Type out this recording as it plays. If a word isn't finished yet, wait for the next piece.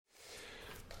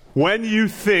When you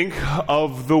think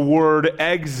of the word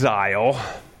exile,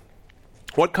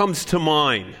 what comes to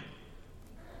mind?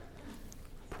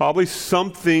 Probably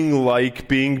something like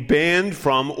being banned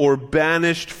from or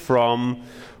banished from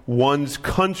one's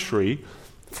country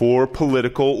for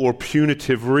political or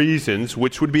punitive reasons,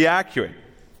 which would be accurate.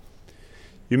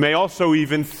 You may also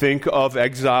even think of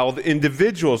exiled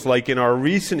individuals, like in our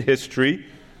recent history,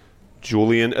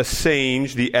 Julian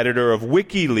Assange, the editor of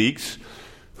WikiLeaks,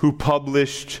 who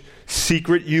published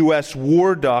secret U.S.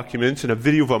 war documents and a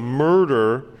video of a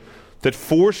murder that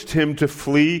forced him to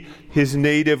flee his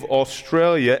native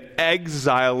Australia,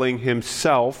 exiling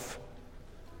himself.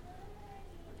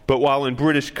 But while in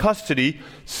British custody,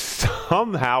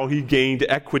 somehow he gained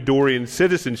Ecuadorian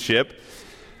citizenship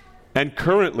and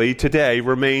currently, today,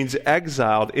 remains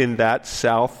exiled in that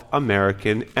South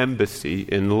American embassy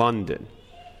in London.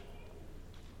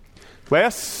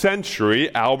 Last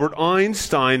century, Albert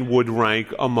Einstein would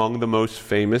rank among the most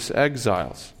famous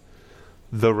exiles.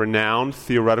 The renowned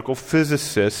theoretical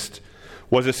physicist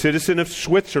was a citizen of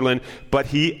Switzerland, but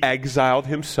he exiled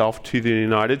himself to the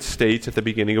United States at the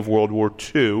beginning of World War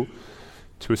II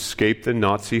to escape the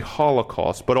Nazi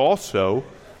Holocaust, but also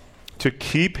to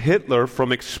keep Hitler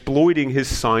from exploiting his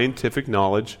scientific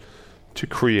knowledge to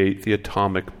create the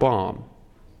atomic bomb.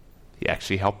 He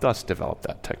actually helped us develop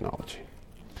that technology.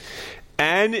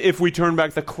 And if we turn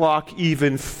back the clock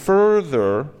even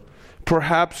further,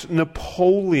 perhaps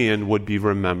Napoleon would be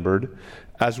remembered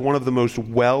as one of the most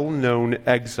well-known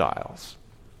exiles.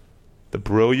 The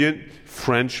brilliant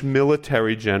French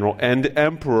military general and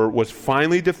emperor was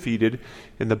finally defeated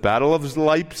in the Battle of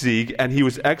Leipzig, and he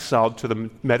was exiled to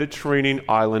the Mediterranean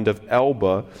island of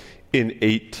Elba in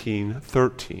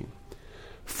 1813.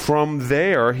 From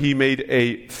there, he made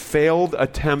a failed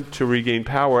attempt to regain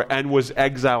power and was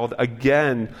exiled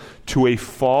again to a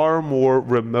far more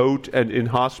remote and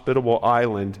inhospitable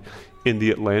island in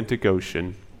the Atlantic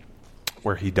Ocean,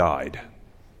 where he died.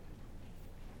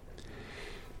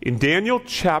 In Daniel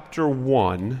chapter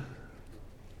 1,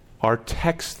 our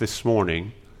text this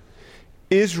morning,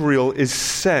 Israel is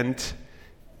sent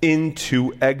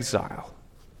into exile.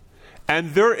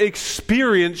 And their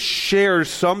experience shares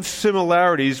some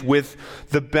similarities with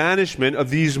the banishment of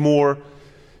these more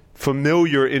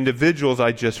familiar individuals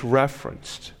I just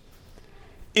referenced.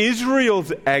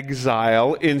 Israel's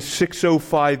exile in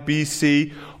 605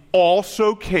 BC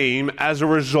also came as a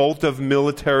result of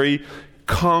military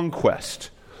conquest.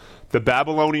 The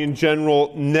Babylonian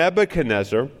general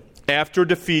Nebuchadnezzar, after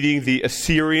defeating the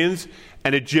Assyrians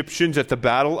and Egyptians at the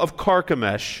Battle of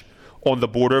Carchemish on the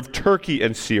border of Turkey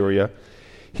and Syria,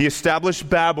 he established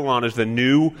Babylon as the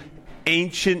new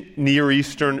ancient Near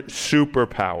Eastern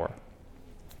superpower.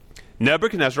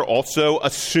 Nebuchadnezzar also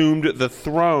assumed the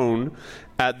throne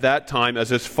at that time as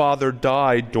his father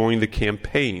died during the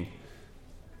campaign.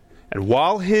 And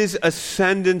while his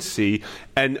ascendancy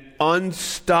and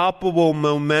unstoppable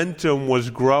momentum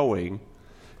was growing,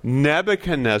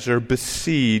 Nebuchadnezzar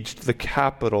besieged the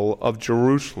capital of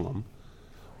Jerusalem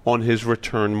on his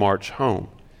return march home.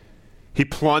 He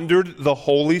plundered the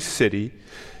holy city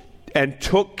and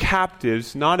took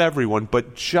captives, not everyone,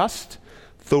 but just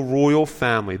the royal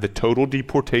family. The total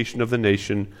deportation of the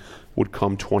nation would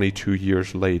come 22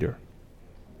 years later.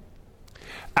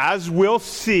 As we'll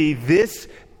see, this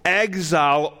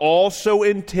exile also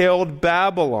entailed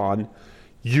Babylon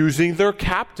using their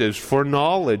captives for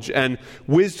knowledge and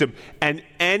wisdom and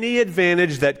any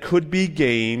advantage that could be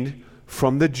gained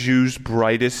from the Jews'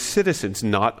 brightest citizens,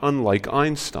 not unlike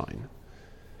Einstein.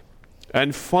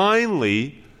 And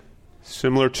finally,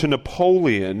 similar to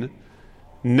Napoleon,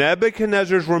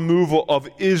 Nebuchadnezzar's removal of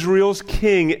Israel's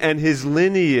king and his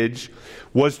lineage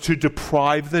was to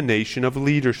deprive the nation of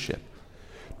leadership,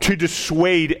 to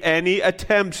dissuade any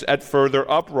attempts at further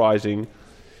uprising,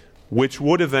 which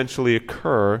would eventually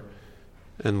occur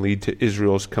and lead to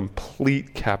Israel's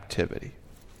complete captivity.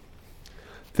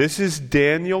 This is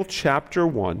Daniel chapter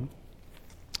 1,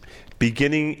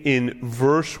 beginning in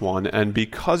verse 1, and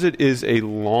because it is a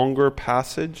longer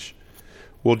passage,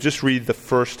 we'll just read the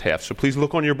first half. So please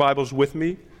look on your Bibles with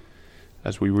me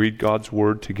as we read God's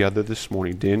Word together this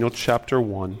morning. Daniel chapter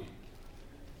 1,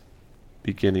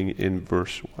 beginning in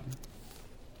verse 1.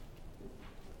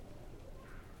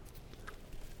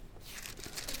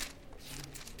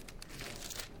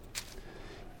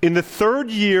 In the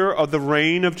third year of the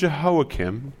reign of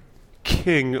Jehoiakim,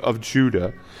 king of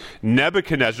Judah,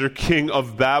 Nebuchadnezzar, king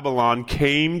of Babylon,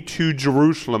 came to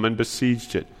Jerusalem and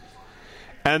besieged it.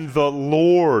 And the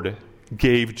Lord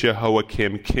gave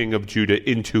Jehoiakim, king of Judah,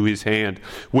 into his hand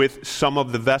with some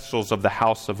of the vessels of the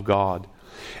house of God.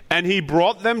 And he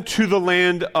brought them to the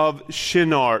land of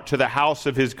Shinar, to the house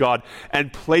of his God,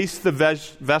 and placed the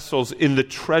vessels in the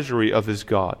treasury of his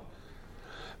God.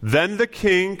 Then the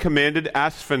king commanded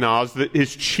Ashpenaz,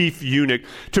 his chief eunuch,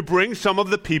 to bring some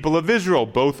of the people of Israel,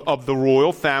 both of the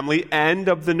royal family and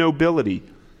of the nobility,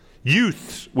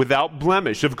 youths without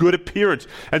blemish, of good appearance,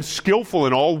 and skillful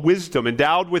in all wisdom,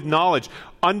 endowed with knowledge,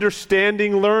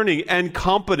 understanding learning, and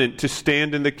competent to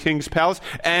stand in the king's palace,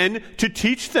 and to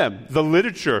teach them the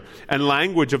literature and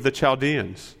language of the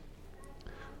Chaldeans.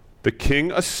 The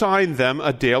king assigned them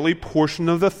a daily portion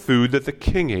of the food that the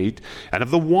king ate and of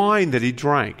the wine that he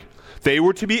drank. They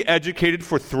were to be educated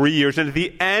for 3 years, and at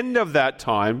the end of that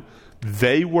time,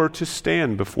 they were to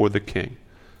stand before the king.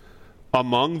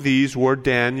 Among these were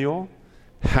Daniel,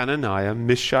 Hananiah,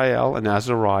 Mishael, and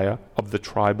Azariah of the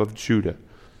tribe of Judah.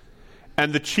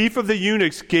 And the chief of the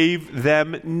eunuchs gave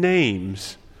them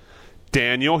names.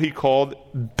 Daniel he called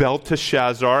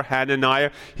Belteshazzar,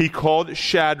 Hananiah he called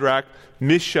Shadrach,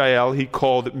 Mishael he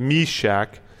called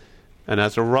Meshach, and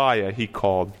Azariah he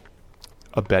called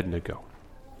Abednego.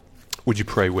 Would you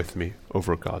pray with me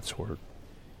over God's word?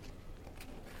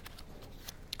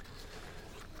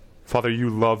 Father, you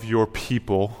love your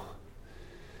people,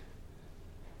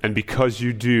 and because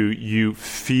you do, you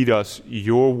feed us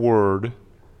your word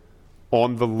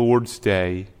on the Lord's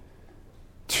day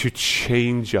to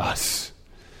change us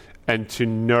and to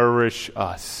nourish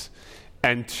us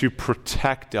and to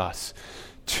protect us,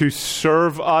 to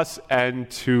serve us and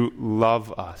to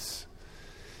love us.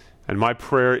 And my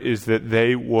prayer is that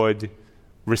they would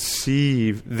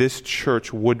receive, this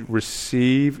church would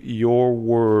receive your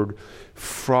word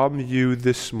from you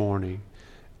this morning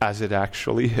as it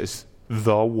actually is,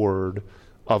 the word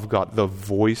of God, the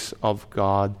voice of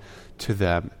God to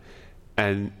them.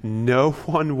 And no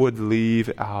one would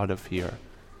leave out of here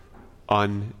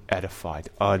unedified,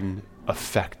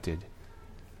 unaffected.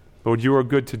 Lord, you are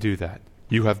good to do that.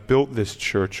 You have built this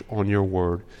church on your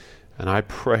word, and I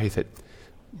pray that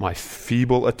my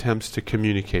feeble attempts to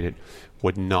communicate it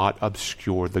would not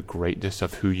obscure the greatness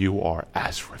of who you are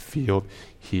as revealed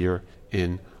here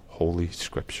in Holy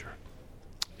Scripture.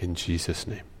 In Jesus'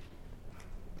 name,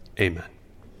 amen.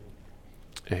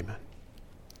 Amen.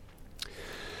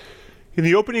 In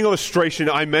the opening illustration,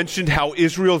 I mentioned how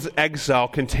Israel's exile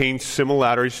contains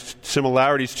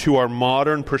similarities to our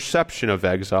modern perception of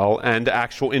exile and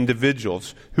actual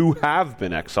individuals who have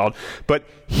been exiled. But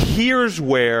here's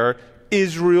where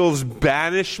Israel's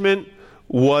banishment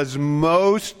was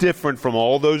most different from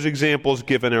all those examples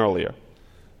given earlier.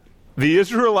 The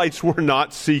Israelites were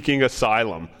not seeking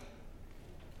asylum.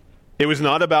 It was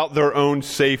not about their own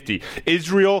safety.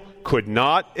 Israel could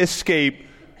not escape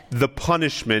the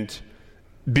punishment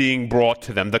being brought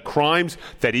to them. The crimes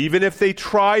that even if they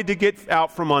tried to get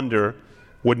out from under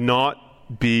would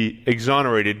not be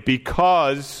exonerated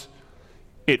because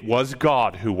it was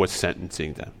God who was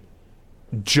sentencing them,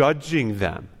 judging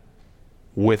them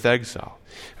with exile.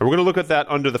 And we're going to look at that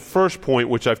under the first point,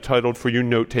 which I've titled for you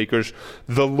note takers,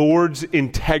 the Lord's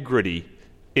integrity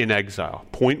in exile.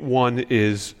 Point one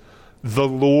is the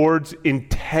Lord's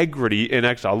integrity in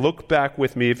exile. Look back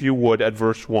with me, if you would, at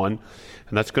verse 1,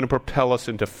 and that's going to propel us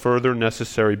into further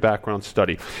necessary background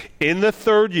study. In the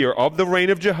 3rd year of the reign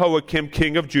of Jehoiakim,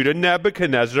 king of Judah,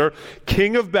 Nebuchadnezzar,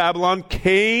 king of Babylon,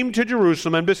 came to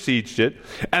Jerusalem and besieged it.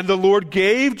 And the Lord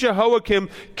gave Jehoiakim,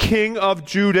 king of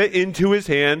Judah, into his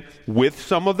hand with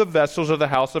some of the vessels of the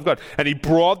house of God. And he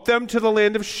brought them to the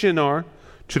land of Shinar,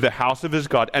 to the house of his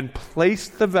God, and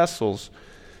placed the vessels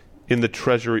in the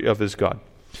treasury of his God.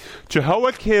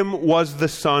 Jehoiakim was the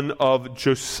son of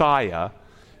Josiah,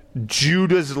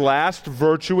 Judah's last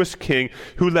virtuous king,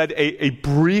 who led a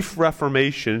brief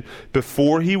reformation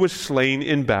before he was slain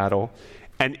in battle,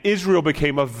 and Israel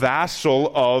became a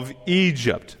vassal of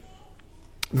Egypt.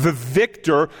 The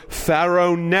victor,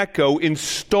 Pharaoh Necho,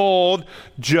 installed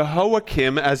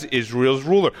Jehoiakim as Israel's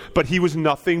ruler, but he was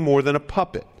nothing more than a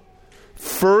puppet.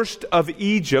 First of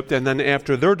Egypt, and then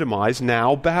after their demise,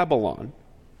 now Babylon.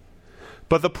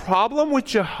 But the problem with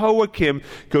Jehoiakim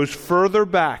goes further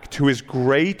back to his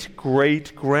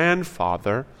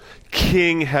great-great-grandfather,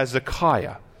 King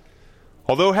Hezekiah.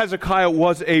 Although Hezekiah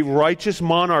was a righteous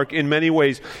monarch in many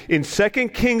ways, in 2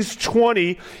 Kings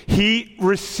 20, he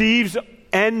receives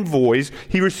envoys,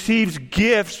 he receives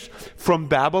gifts from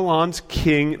Babylon's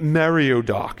king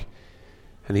Merodach.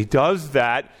 And he does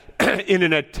that in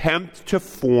an attempt to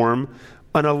form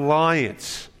an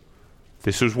alliance.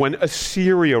 This was when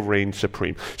Assyria reigned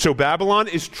supreme. So Babylon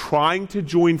is trying to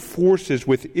join forces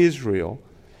with Israel.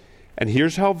 And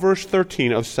here's how verse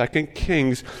 13 of 2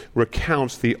 Kings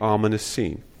recounts the ominous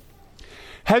scene.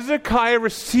 Hezekiah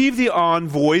received the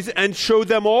envoys and showed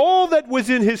them all that was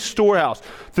in his storehouse,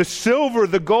 the silver,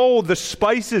 the gold, the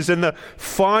spices, and the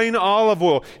fine olive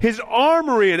oil, his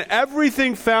armory, and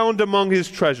everything found among his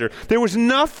treasure. There was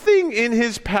nothing in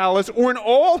his palace or in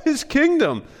all his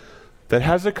kingdom that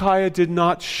Hezekiah did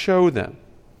not show them.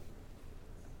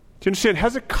 Do you understand?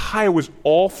 Hezekiah was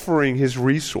offering his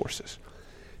resources,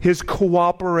 his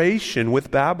cooperation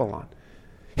with Babylon.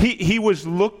 He was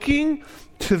looking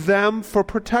to them for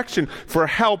protection, for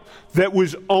help that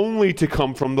was only to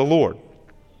come from the Lord.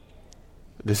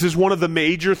 This is one of the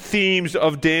major themes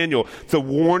of Daniel, the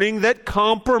warning that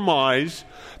compromise,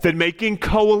 that making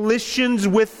coalitions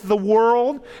with the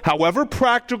world, however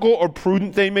practical or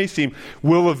prudent they may seem,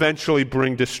 will eventually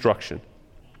bring destruction.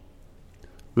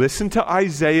 Listen to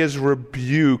Isaiah's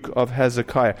rebuke of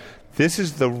Hezekiah. This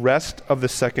is the rest of the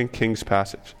 2 Kings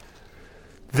passage.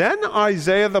 Then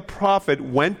Isaiah the prophet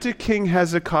went to King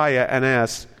Hezekiah and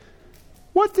asked,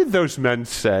 "What did those men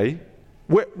say?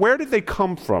 Where did they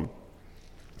come from?"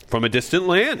 "From a distant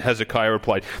land," Hezekiah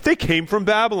replied. "They came from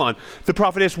Babylon." The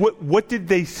prophet asked, What did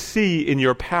they see in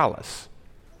your palace?"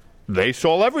 "They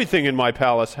saw everything in my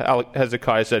palace,"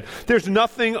 Hezekiah said. "There's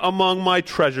nothing among my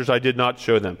treasures I did not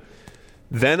show them."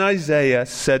 Then Isaiah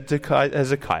said to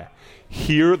Hezekiah,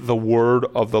 "Hear the word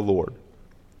of the Lord.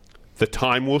 The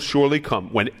time will surely come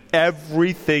when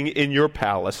everything in your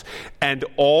palace and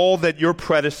all that your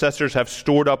predecessors have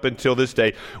stored up until this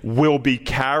day will be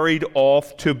carried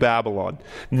off to Babylon.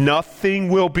 Nothing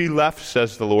will be left,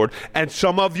 says the Lord, and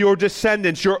some of your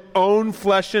descendants, your own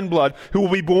flesh and blood, who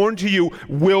will be born to you,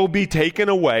 will be taken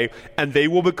away, and they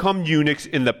will become eunuchs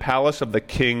in the palace of the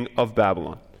king of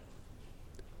Babylon."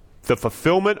 The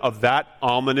fulfillment of that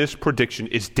ominous prediction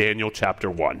is Daniel chapter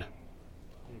 1.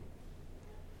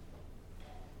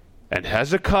 And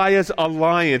Hezekiah's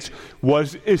alliance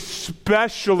was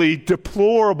especially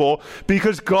deplorable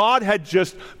because God had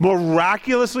just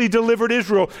miraculously delivered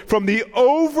Israel from the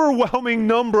overwhelming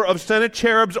number of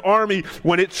Sennacherib's army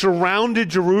when it surrounded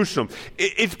Jerusalem.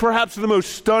 It's perhaps the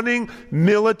most stunning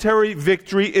military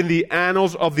victory in the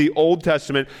annals of the Old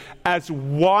Testament, as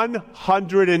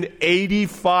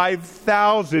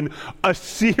 185,000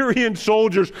 Assyrian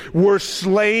soldiers were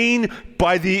slain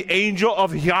by the angel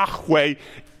of Yahweh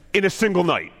in a single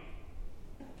night.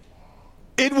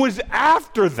 It was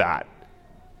after that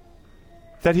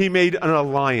he made an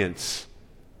alliance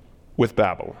with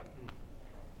Babylon.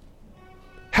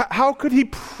 How could he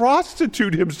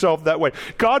prostitute himself that way?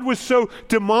 God was so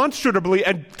demonstratively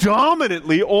and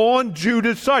dominantly on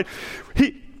Judah's side.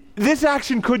 This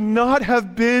action could not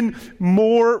have been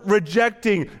more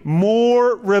rejecting,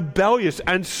 more rebellious.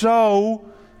 And so,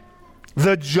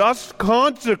 the just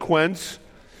consequence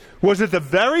was that the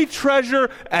very treasure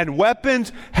and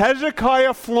weapons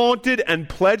Hezekiah flaunted and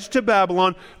pledged to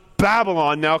Babylon,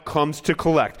 Babylon now comes to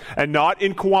collect. And not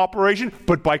in cooperation,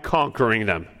 but by conquering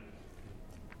them.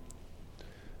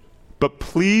 But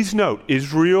please note,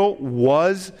 Israel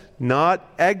was not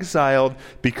exiled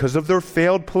because of their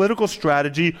failed political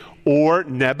strategy or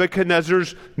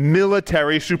Nebuchadnezzar's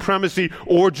military supremacy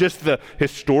or just the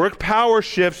historic power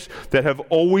shifts that have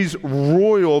always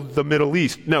roiled the Middle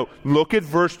East. No, look at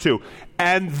verse 2.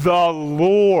 "And the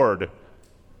Lord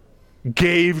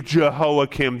gave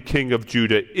Jehoiakim, king of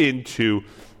Judah, into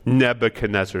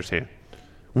Nebuchadnezzar's hand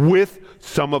with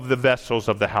some of the vessels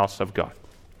of the house of God."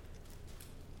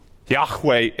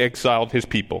 Yahweh exiled his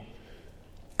people.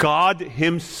 God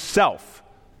himself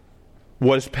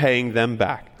was paying them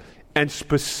back, and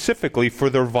specifically for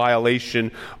their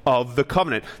violation of the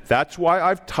covenant. That's why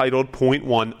I've titled point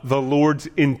 1, "The Lord's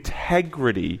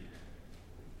Integrity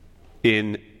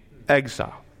in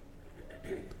Exile."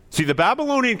 See, the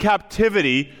Babylonian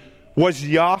captivity was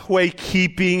Yahweh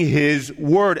keeping his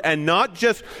word, and not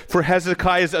just for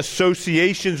Hezekiah's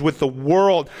associations with the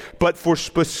world, but for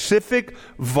specific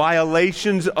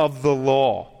violations of the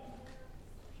law.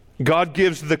 God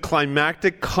gives the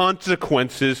climactic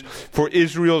consequences for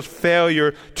Israel's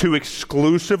failure to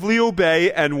exclusively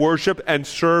obey and worship and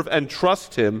serve and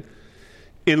trust him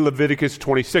in Leviticus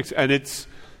 26, and it's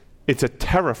a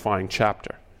terrifying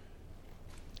chapter.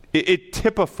 It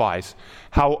typifies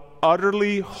how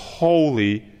utterly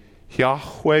holy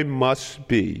Yahweh must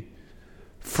be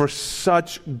for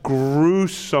such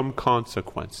gruesome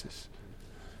consequences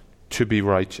to be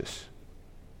righteous.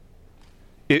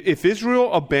 If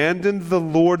Israel abandoned the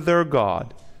Lord their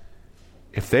God,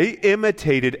 if they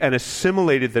imitated and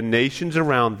assimilated the nations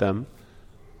around them,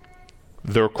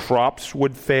 their crops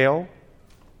would fail,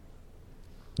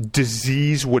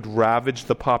 disease would ravage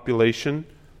the population,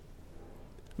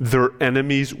 their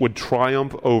enemies would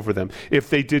triumph over them. If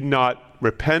they did not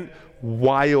repent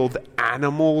wild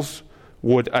animals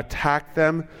would attack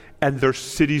them, and their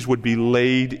cities would be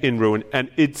laid in ruin. And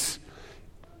it's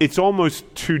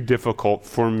almost too difficult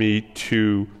for me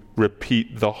to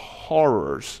repeat the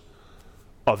horrors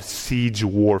of siege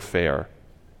warfare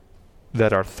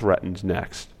that are threatened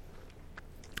next.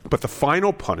 But the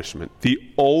final punishment, the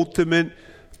ultimate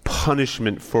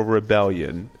punishment for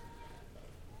rebellion,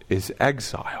 is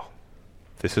exile.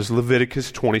 This is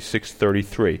Leviticus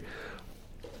 26:33.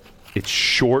 It's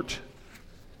short.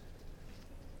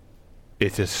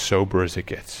 It's as sober as it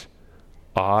gets.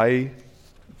 I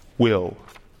will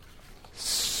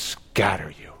scatter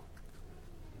you.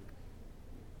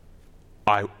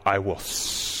 I will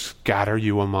scatter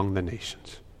you among the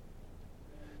nations.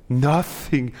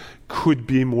 Nothing could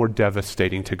be more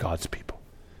devastating to God's people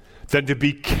than to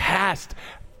be cast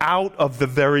out of the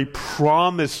very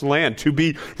promised land, to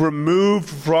be removed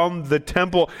from the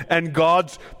temple and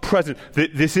God's presence.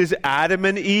 This is Adam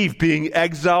and Eve being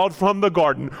exiled from the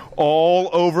garden all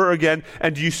over again.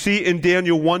 And you see in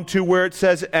Daniel 1:2 where it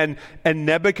says, and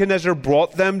Nebuchadnezzar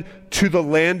brought them to the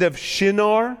land of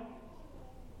Shinar.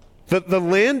 The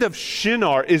land of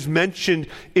Shinar is mentioned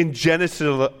in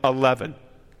Genesis 11.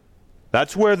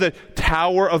 That's where the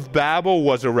Tower of Babel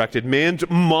was erected, man's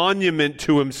monument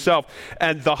to himself,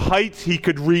 and the heights he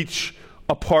could reach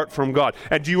apart from God.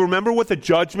 And do you remember what the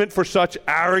judgment for such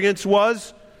arrogance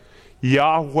was?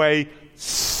 Yahweh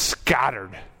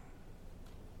scattered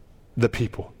the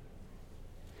people.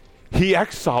 He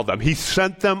exiled them. He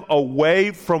sent them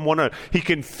away from one another. He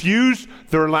confused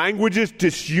their languages,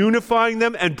 disunifying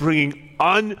them and bringing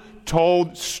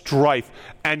untold strife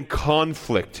and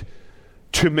conflict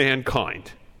to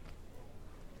mankind.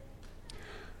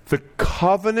 The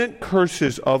covenant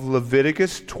curses of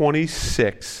Leviticus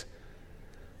 26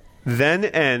 then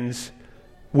ends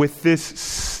with this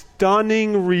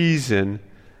stunning reason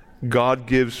God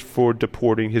gives for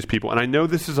deporting his people. And I know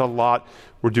this is a lot.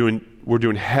 We're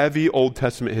doing heavy Old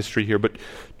Testament history here, but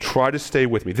try to stay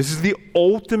with me. This is the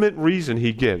ultimate reason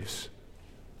he gives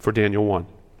for Daniel 1.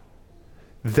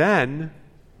 Then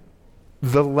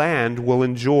the land will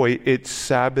enjoy its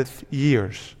Sabbath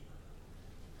years.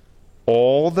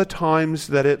 All the times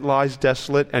that it lies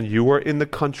desolate and you are in the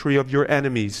country of your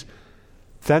enemies,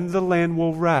 then the land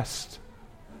will rest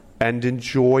and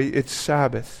enjoy its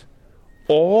Sabbath.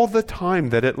 All the time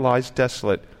that it lies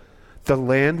desolate, the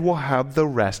land will have the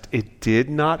rest it did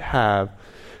not have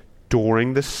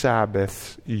during the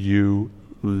Sabbath you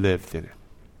lived in it.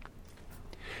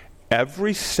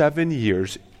 Every 7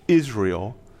 years,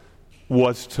 Israel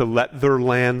was to let their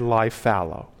land lie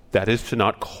fallow. That is, to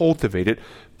not cultivate it,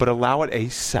 but allow it a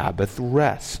Sabbath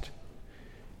rest.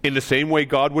 In the same way,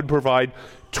 God would provide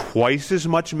twice as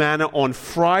much manna on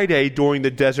Friday during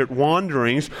the desert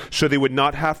wanderings, so they would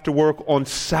not have to work on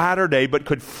Saturday, but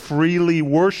could freely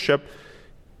worship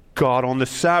God on the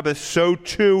Sabbath. So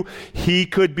too, he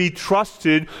could be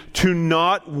trusted to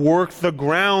not work the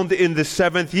ground in the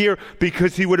 7th year,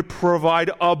 because he would provide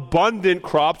abundant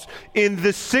crops in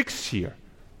the 6th year.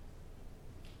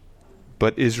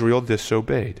 But Israel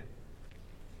disobeyed.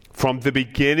 From the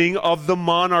beginning of the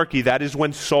monarchy, that is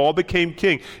when Saul became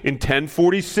king in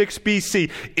 1046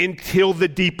 BC, until the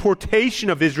deportation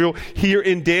of Israel here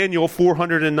in Daniel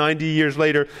 490 years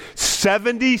later,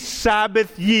 70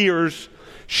 Sabbath years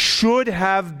should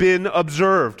have been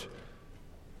observed,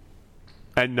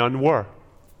 and none were.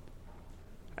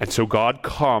 And so God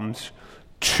comes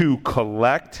to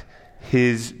collect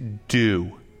his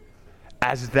due,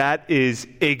 as that is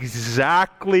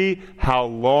exactly how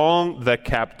long the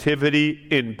captivity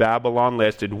in Babylon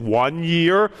lasted. 1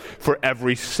 year for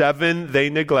every 7 they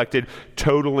neglected,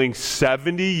 totaling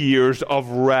 70 years of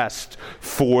rest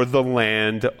for the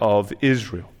land of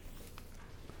Israel.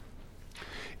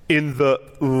 In the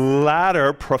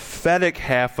latter prophetic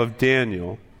half of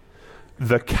Daniel,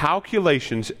 the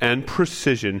calculations and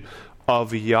precision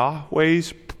of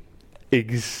Yahweh's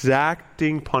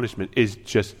exacting punishment is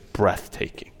just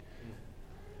breathtaking.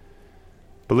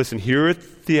 But listen, here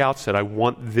at the outset, I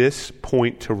want this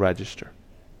point to register.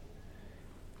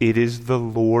 It is the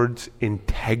Lord's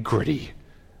integrity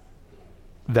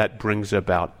that brings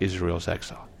about Israel's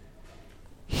exile.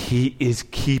 He is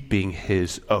keeping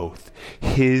his oath,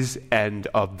 his end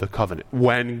of the covenant.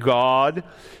 When God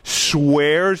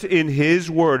swears in his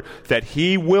word that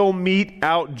he will mete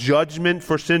out judgment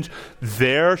for sins,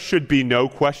 there should be no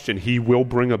question he will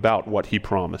bring about what he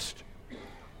promised.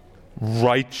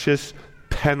 Righteous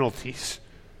penalties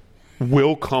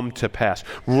will come to pass.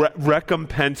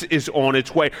 Recompense is on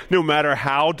its way, no matter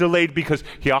how delayed, because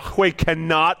Yahweh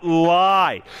cannot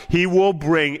lie. He will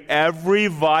bring every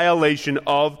violation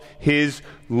of his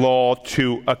law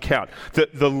to account.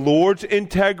 The Lord's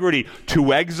integrity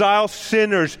to exile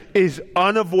sinners is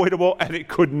unavoidable, and it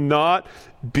could not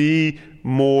be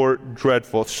more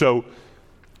dreadful. So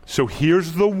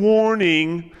here's the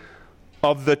warning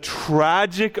of the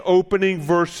tragic opening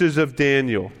verses of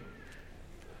Daniel.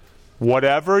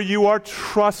 Whatever you are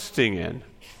trusting in,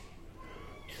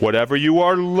 whatever you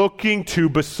are looking to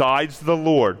besides the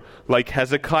Lord, like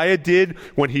Hezekiah did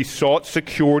when he sought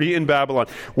security in Babylon,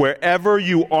 wherever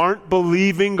you aren't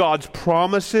believing God's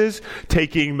promises,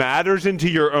 taking matters into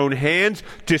your own hands,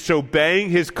 disobeying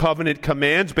his covenant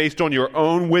commands based on your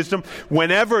own wisdom,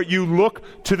 whenever you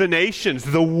look to the nations,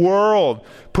 the world,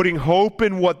 putting hope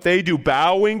in what they do,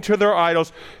 bowing to their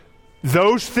idols,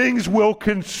 those things will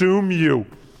consume you.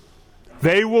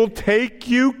 They will take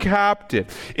you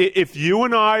captive. If you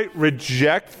and I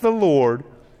reject the Lord,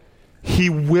 he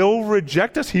will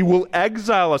reject us. He will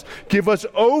exile us, give us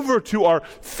over to our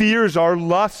fears, our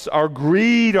lusts, our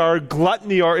greed, our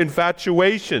gluttony, our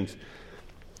infatuations.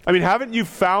 I mean, haven't you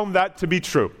found that to be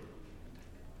true?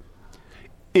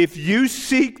 If you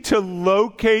seek to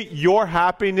locate your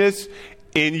happiness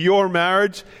in your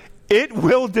marriage, it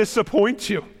will disappoint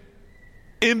you,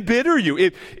 embitter you.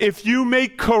 If you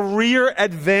make career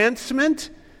advancement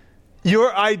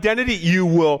your identity, you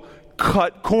will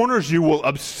cut corners, you will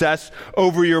obsess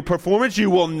over your performance, you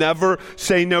will never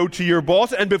say no to your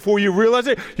boss, and before you realize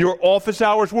it, your office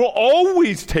hours will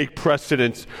always take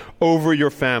precedence over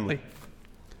your family.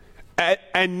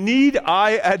 And need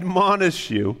I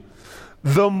admonish you,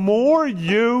 the more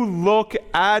you look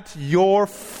at your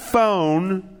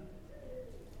phone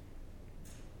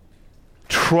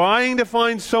trying to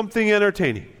find something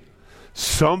entertaining,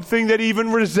 something that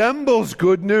even resembles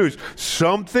good news,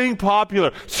 something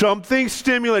popular, something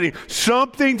stimulating,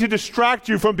 something to distract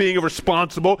you from being a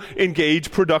responsible,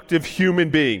 engaged, productive human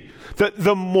being.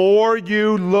 The more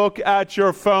you look at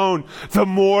your phone, the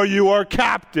more you are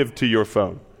captive to your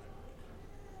phone.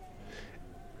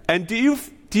 And do you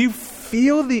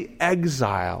feel the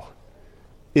exile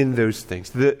in those things?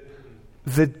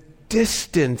 The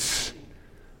distance,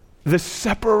 the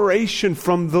separation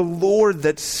from the Lord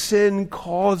that sin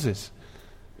causes.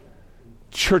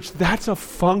 Church, that's a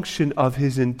function of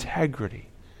his integrity,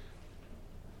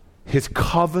 his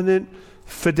covenant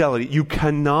fidelity. You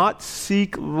cannot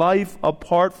seek life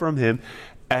apart from him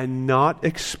and not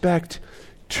expect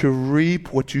to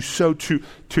reap what you sow, to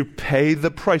pay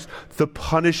the price, the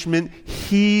punishment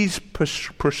he's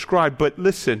prescribed. But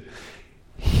listen,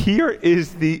 here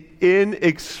is the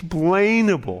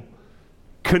inexplainable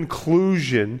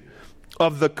conclusion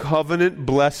of the covenant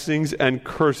blessings and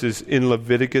curses in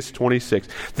Leviticus 26.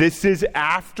 This is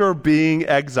after being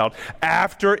exiled,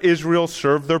 after Israel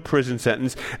served their prison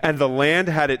sentence, and the land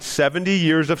had its 70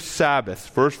 years of Sabbath.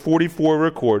 Verse 44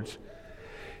 records,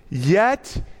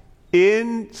 "Yet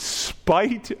in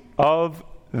spite of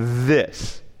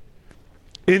this,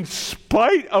 in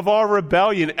spite of our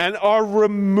rebellion and our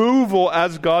removal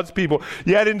as God's people,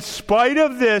 yet in spite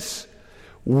of this,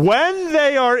 when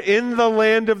they are in the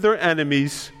land of their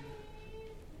enemies,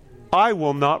 I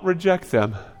will not reject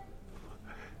them."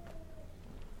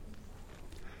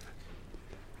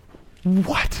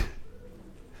 What?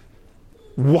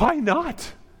 Why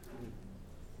not?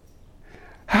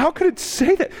 How could it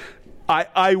say that?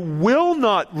 I will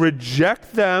not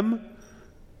reject them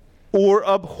or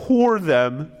abhor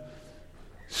them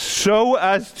so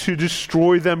as to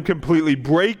destroy them completely,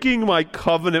 breaking my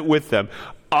covenant with them.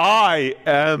 I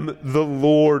am the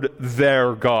Lord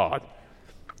their God.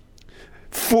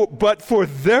 But for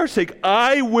their sake,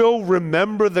 I will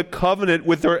remember the covenant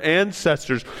with their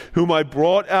ancestors, whom I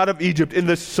brought out of Egypt in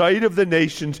the sight of the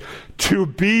nations to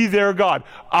be their God.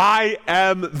 I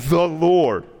am the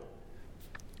Lord.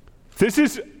 This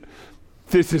is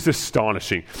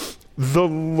astonishing. The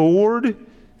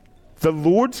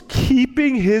Lord's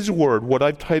keeping his word, what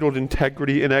I've titled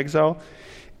integrity in exile,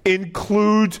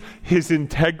 includes his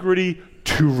integrity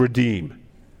to redeem.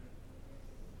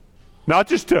 Not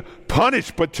just to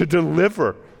punish, but to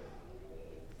deliver.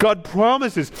 God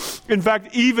promises, in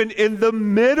fact, even in the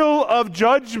middle of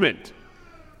judgment,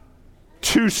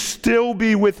 to still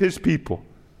be with his people,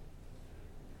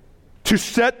 to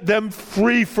set them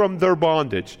free from their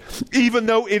bondage, even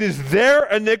though it is their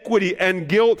iniquity and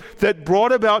guilt that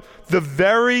brought about the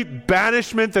very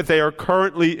banishment that they are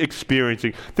currently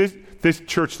experiencing. This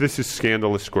church, this is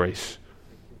scandalous grace.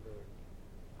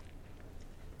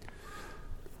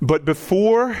 But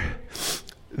before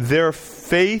their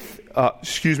faith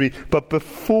but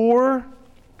before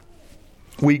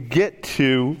we get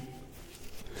to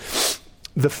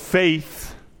the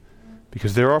faith,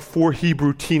 because there are 4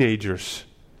 Hebrew teenagers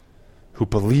who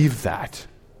believe that,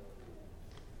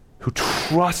 who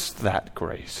trust that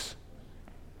grace,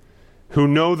 who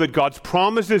know that God's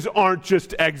promises aren't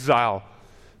just exile,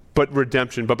 but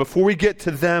redemption. But before we get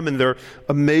to them and their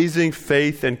amazing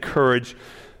faith and courage,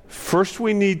 first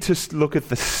we need to look at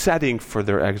the setting for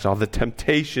their exile, the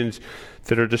temptations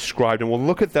that are described. And we'll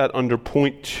look at that under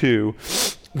point 2,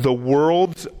 the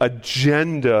world's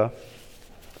agenda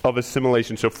of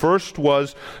assimilation. So first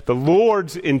was the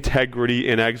Lord's integrity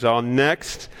in exile.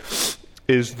 Next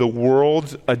is the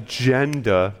world's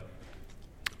agenda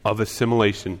of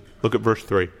assimilation. Look at verse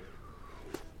 3.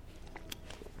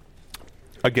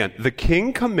 Again, the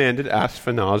king commanded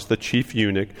Ashpenaz, the chief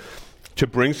eunuch, to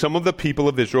bring some of the people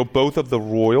of Israel, both of the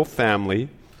royal family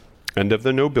and of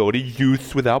the nobility,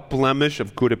 youths without blemish,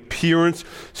 of good appearance,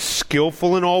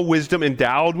 skillful in all wisdom,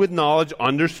 endowed with knowledge,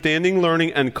 understanding,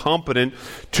 learning, and competent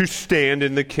to stand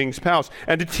in the king's palace,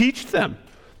 and to teach them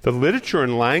the literature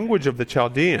and language of the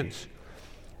Chaldeans.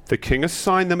 The king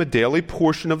assigned them a daily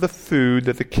portion of the food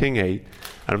that the king ate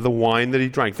and of the wine that he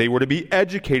drank. They were to be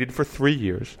educated for 3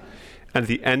 years, and at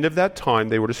the end of that time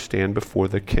they were to stand before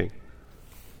the king.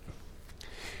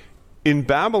 In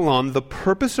Babylon, the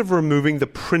purpose of removing the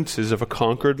princes of a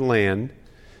conquered land,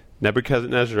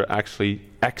 Nebuchadnezzar actually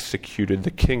executed the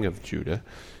king of Judah,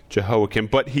 Jehoiakim,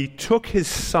 but he took his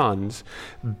sons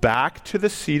back to the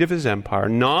seat of his empire,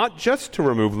 not just to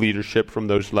remove leadership from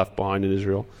those left behind in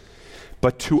Israel,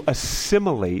 but to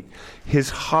assimilate his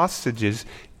hostages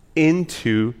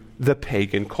into the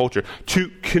pagan culture, to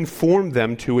conform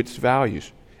them to its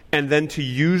values, and then to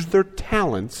use their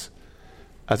talents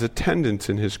as attendants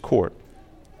in his court.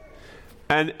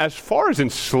 And as far as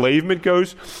enslavement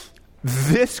goes,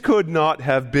 this could not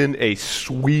have been a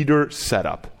sweeter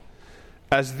setup,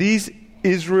 as these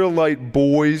Israelite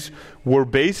boys were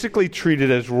basically treated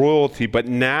as royalty, but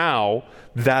now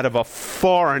that of a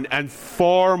foreign and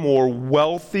far more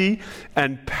wealthy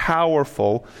and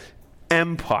powerful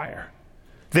empire.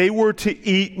 They were to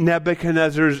eat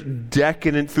Nebuchadnezzar's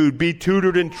decadent food, be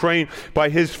tutored and trained by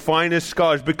his finest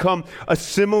scholars, become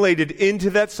assimilated into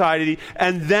that society,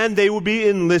 and then they would be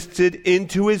enlisted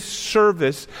into his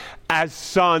service as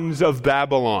sons of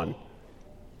Babylon.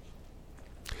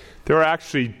 There are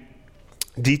actually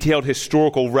detailed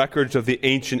historical records of the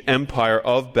ancient empire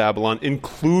of Babylon,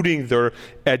 including their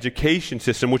education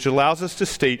system, which allows us to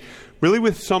state really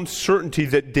with some certainty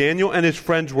that Daniel and his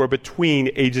friends were between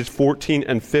ages 14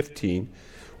 and 15,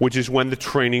 which is when the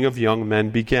training of young men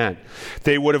began.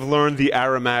 They would have learned the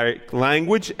Aramaic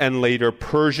language and later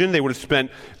Persian. They would have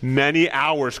spent many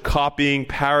hours copying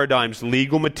paradigms,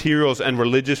 legal materials, and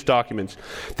religious documents.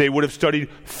 They would have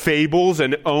studied fables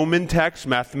and omen texts,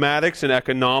 mathematics and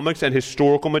economics, and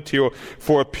historical material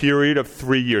for a period of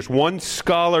 3 years. One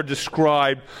scholar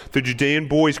described the Judean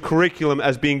boys' curriculum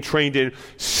as being trained in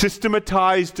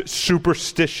systematized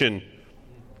superstition.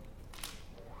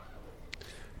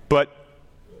 But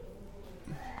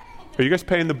are you guys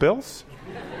paying the bills?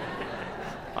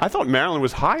 I thought Maryland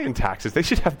was high in taxes. They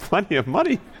should have plenty of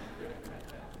money.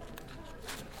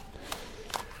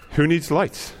 Who needs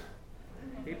lights?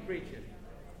 Keep preaching.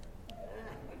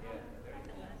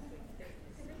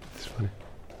 It's funny.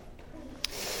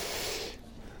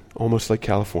 Almost like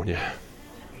California.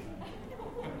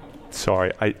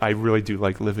 Sorry, I really do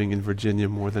like living in Virginia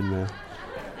more than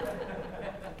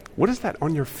What is that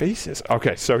on your faces?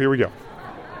 Okay, so here we go.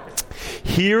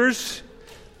 Here's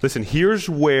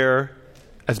where,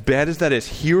 as bad as that is,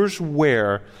 here's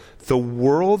where the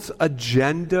world's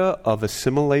agenda of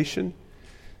assimilation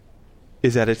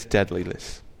is at its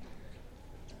deadliness.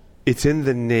 It's in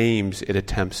the names it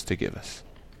attempts to give us,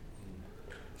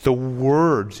 the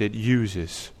words it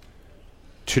uses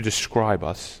to describe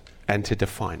us and to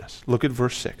define us. Look at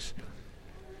verse 6.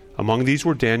 Among these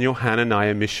were Daniel,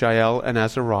 Hananiah, Mishael, and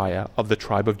Azariah of the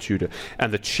tribe of Judah.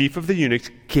 And the chief of the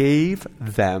eunuchs gave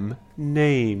them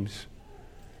names.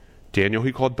 Daniel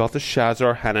he called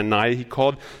Belteshazzar, Hananiah he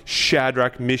called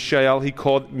Shadrach, Mishael he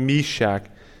called Meshach,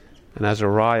 and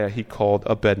Azariah he called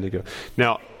Abednego.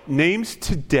 Now, names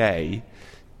today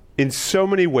in so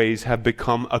many ways have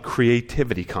become a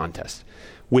creativity contest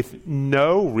with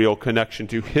no real connection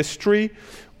to history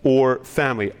or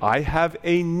family. I have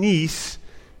a niece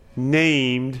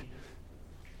named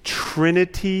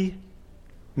Trinity,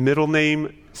 middle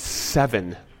name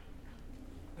 7.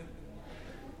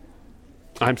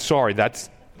 I'm sorry, that's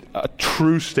a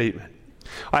true statement.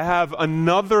 I have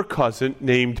another cousin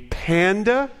named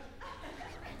Panda.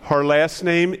 Her last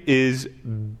name is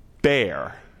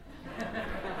bear.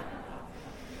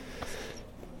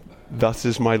 Thus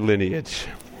is my lineage.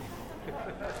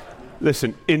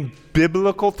 Listen, in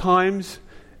biblical times,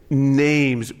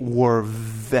 names were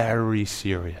very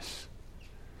serious.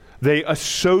 They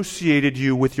associated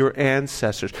you with your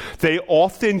ancestors. They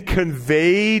often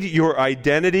conveyed your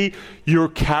identity, your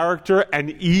character,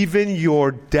 and even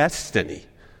your destiny.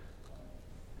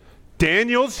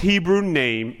 Daniel's Hebrew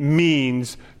name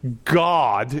means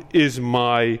God is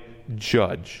my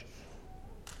judge.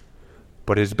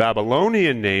 But his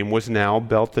Babylonian name was now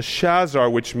Belteshazzar,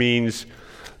 which means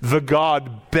the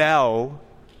god Bel,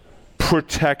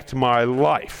 protect my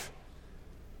life.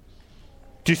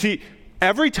 Do you see?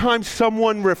 Every time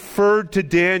someone referred to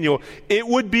Daniel, it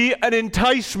would be an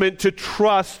enticement to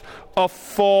trust a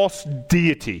false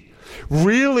deity.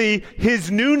 Really,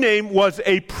 his new name was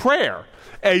a prayer,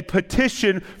 a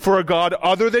petition for a God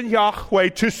other than Yahweh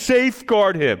to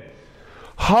safeguard him.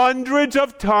 Hundreds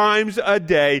of times a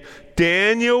day,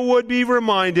 Daniel would be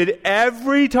reminded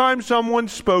every time someone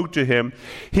spoke to him,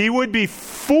 he would be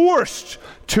forced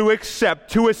to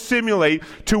accept, to assimilate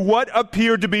to what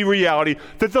appeared to be reality,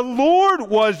 that the Lord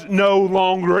was no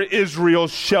longer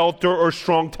Israel's shelter or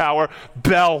strong tower.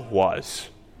 Bel was.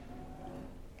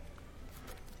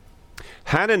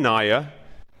 Hananiah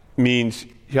means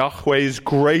Yahweh is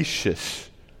gracious.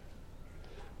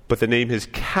 But the name his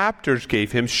captors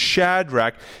gave him,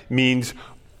 Shadrach, means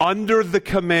under the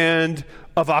command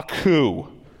of Aku,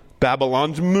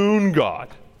 Babylon's moon god.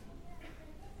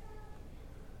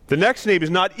 The next name is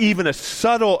not even a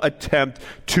subtle attempt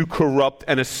to corrupt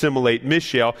and assimilate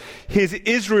Mishael. His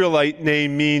Israelite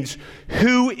name means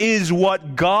who is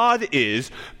what God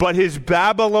is, but his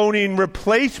Babylonian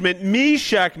replacement,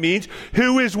 Meshach, means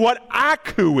who is what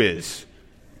Aku is.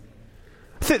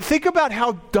 Think about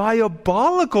how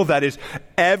diabolical that is.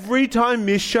 Every time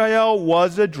Mishael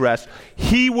was addressed,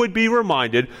 he would be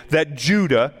reminded that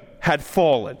Judah had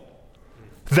fallen,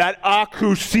 that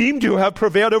Aku seemed to have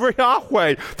prevailed over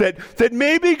Yahweh, that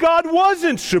maybe God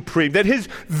wasn't supreme, that his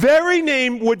very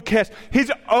name would cast,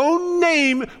 his own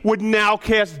name would now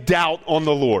cast doubt on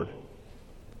the Lord.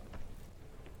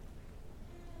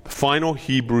 The final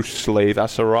Hebrew slave,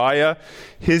 Azariah,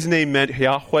 his name meant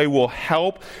Yahweh will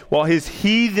help, while his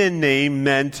heathen name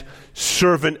meant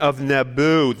servant of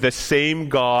Nebu, the same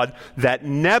God that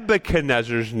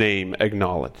Nebuchadnezzar's name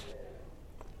acknowledged.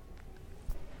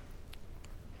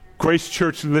 Grace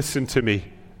Church, listen to me.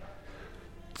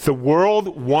 The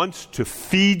world wants to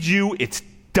feed you its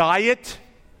diet.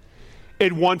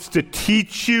 It wants to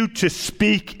teach you to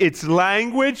speak its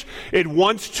language. It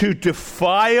wants to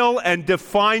defile and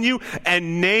define you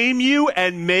and name you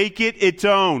and make it its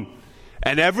own.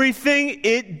 And everything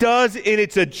it does in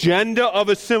its agenda of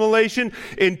assimilation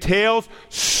entails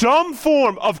some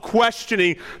form of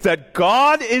questioning that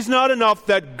God is not enough,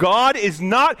 that God is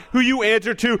not who you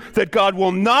answer to, that God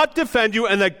will not defend you,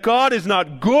 and that God is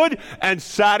not good and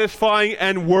satisfying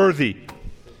and worthy.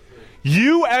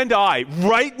 You and I,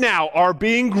 right now, are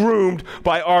being groomed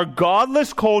by our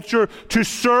godless culture to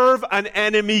serve an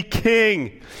enemy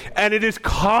king. And it is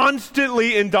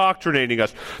constantly indoctrinating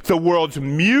us. The world's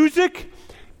music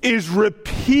is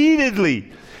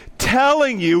repeatedly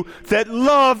telling you that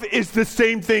love is the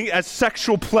same thing as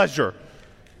sexual pleasure.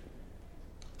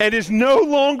 And is no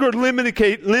longer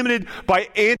limited by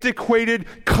antiquated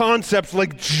concepts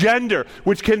like gender,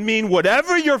 which can mean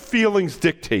whatever your feelings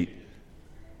dictate.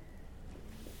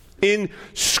 In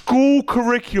school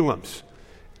curriculums,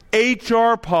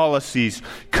 HR policies,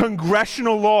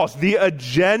 congressional laws, the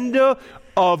agenda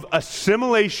of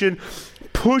assimilation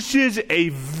pushes a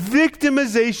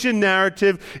victimization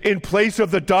narrative in place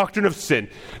of the doctrine of sin.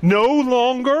 No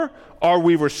longer are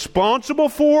we responsible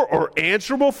for or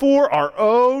answerable for our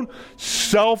own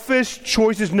selfish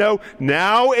choices. No,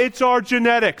 now it's our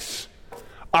genetics,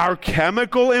 our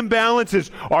chemical imbalances,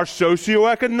 our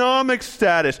socioeconomic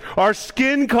status, our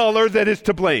skin color that is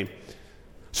to blame.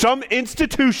 Some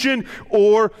institution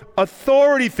or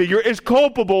authority figure is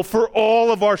culpable for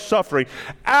all of our suffering,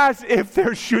 as if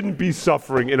there shouldn't be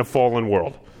suffering in a fallen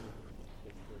world.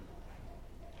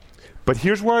 But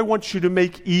here's where I want you to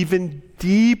make even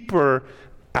deeper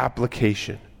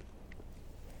application.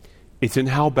 It's in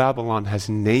how Babylon has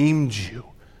named you,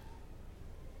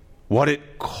 what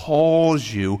it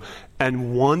calls you,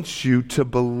 and wants you to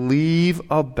believe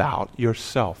about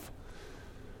yourself.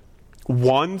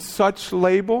 One such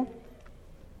label,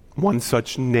 one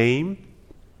such name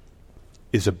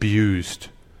is abused.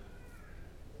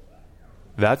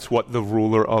 That's what the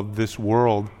ruler of this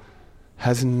world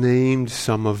has named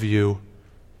some of you.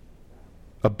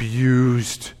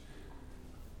 Abused.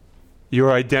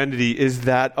 Your identity is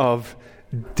that of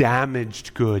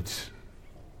damaged goods.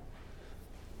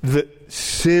 The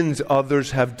sins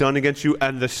others have done against you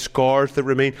and the scars that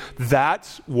remain,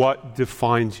 that's what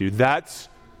defines you. That's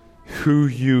who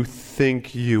you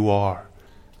think you are.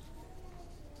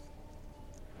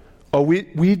 Oh,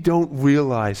 we don't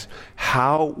realize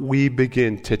how we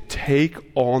begin to take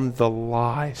on the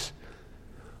lies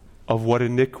of what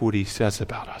iniquity says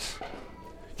about us.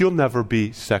 You'll never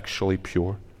be sexually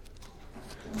pure,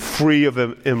 free of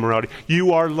immorality.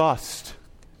 You are lust.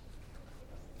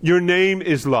 Your name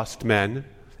is lust, men,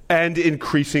 and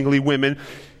increasingly women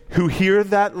who hear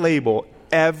that label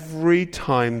every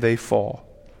time they fall.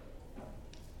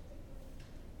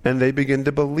 And they begin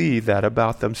to believe that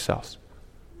about themselves.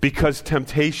 Because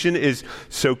temptation is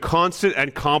so constant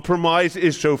and compromise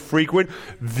is so frequent,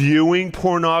 viewing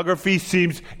pornography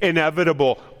seems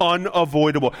inevitable,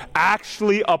 unavoidable,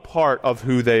 actually a part of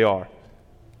who they are.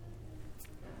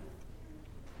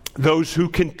 Those who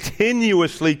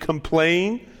continuously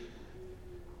complain,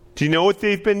 do you know what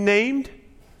they've been named?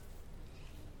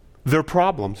 Their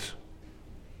problems.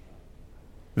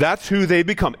 That's who they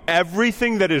become.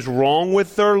 Everything that is wrong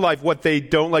with their life, what they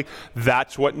don't like,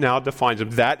 that's what now defines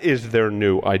them. That is their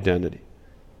new identity.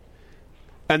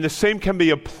 And the same can be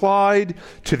applied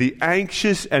to the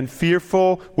anxious and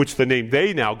fearful, which the name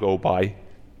they now go by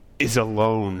is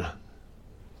alone.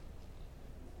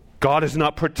 God has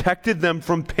not protected them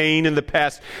from pain in the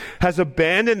past, has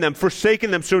abandoned them,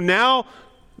 forsaken them, so now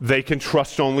they can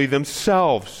trust only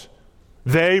themselves.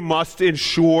 They must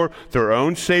ensure their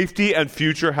own safety and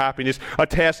future happiness, a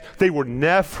task they were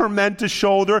never meant to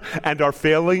shoulder and are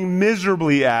failing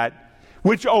miserably at,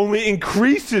 which only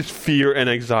increases fear and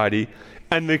anxiety,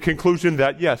 and the conclusion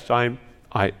that, yes, I'm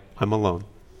alone.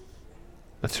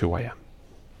 That's who I am.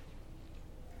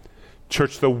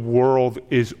 Church, the world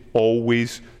is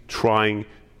always trying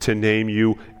to name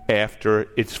you after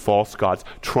its false gods,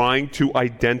 trying to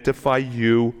identify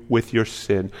you with your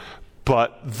sin.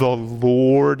 But the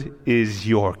Lord is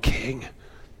your King.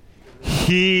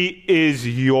 He is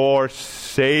your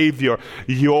Savior,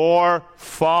 your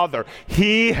Father.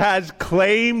 He has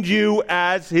claimed you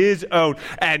as His own,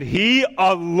 and He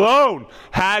alone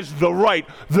has the right,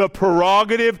 the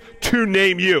prerogative to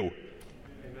name you. Amen.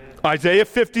 Isaiah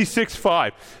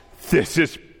 56:5.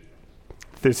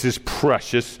 This is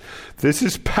precious. This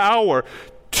is power.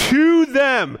 To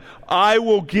them I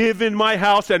will give in my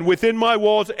house and within my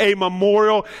walls a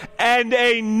memorial and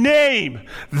a name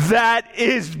that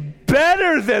is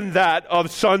better than that of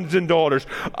sons and daughters.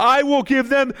 I will give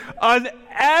them an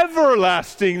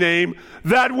everlasting name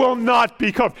that will not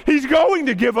be covered. He's going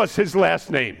to give us His last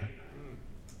name.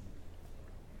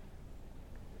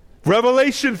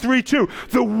 Revelation 3:2,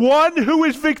 the one who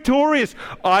is victorious,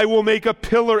 I will make a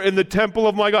pillar in the temple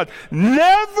of my God.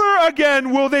 Never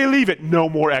again will they leave it. No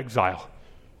more exile.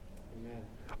 Amen.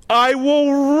 I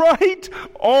will write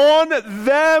on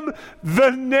them the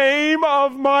name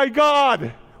of my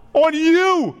God. On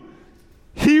you.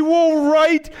 He will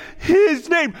write His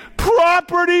name.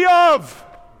 Property of.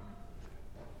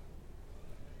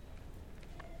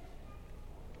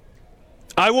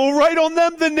 I will write on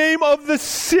them the name of the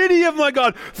city of my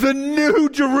God, the new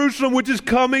Jerusalem, which is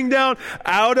coming down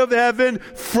out of heaven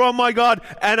from my God,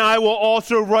 and I will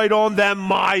also write on them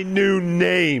my new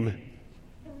name.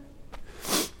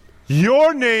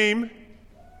 Your name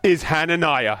is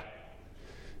Hananiah.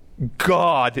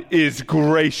 God is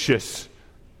gracious.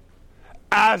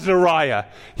 Azariah.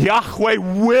 Yahweh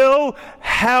will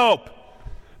help.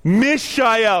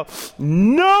 Mishael,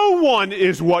 no one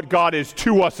is what God is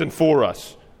to us and for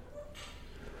us.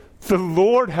 The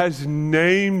Lord has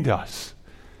named us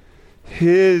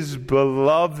His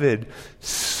beloved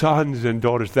sons and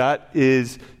daughters. That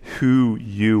is who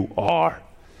you are.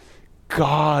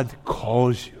 God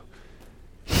calls you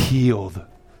healed,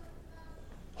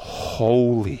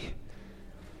 holy,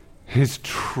 His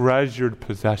treasured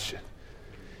possession,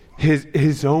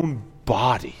 His own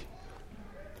body.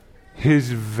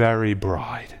 His very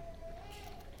bride.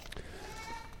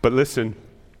 But listen,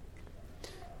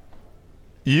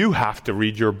 you have to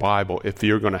read your Bible if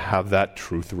you're going to have that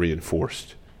truth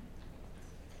reinforced.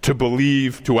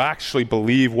 To actually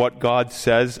believe what God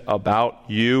says about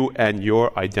you and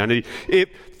your identity.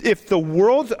 If the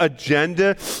world's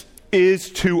agenda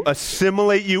is to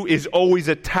assimilate you, is always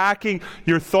attacking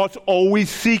your thoughts, always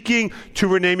seeking to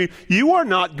rename you, you are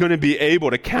not going to be able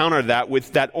to counter that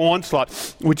with that onslaught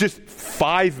with just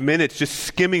 5 minutes, just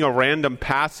skimming a random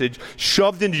passage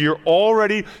shoved into your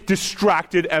already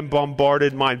distracted and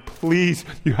bombarded mind. Please,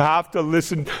 you have to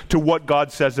listen to what God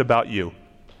says about you.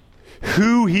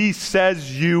 who he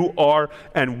says you are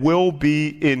and will be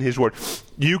in his word.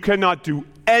 You cannot do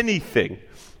anything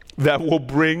that will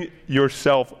bring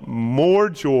yourself more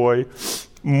joy,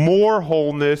 more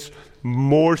wholeness,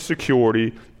 more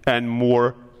security, and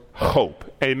more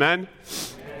hope. Amen?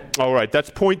 All right, that's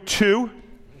point 2.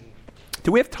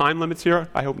 Do we have time limits here?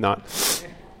 I hope not.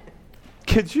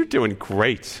 Kids, you're doing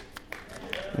great.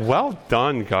 Well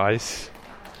done, guys.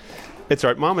 It's all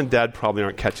right. Mom and Dad probably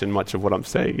aren't catching much of what I'm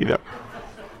saying either.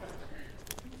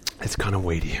 It's kind of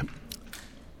weighty.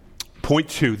 Point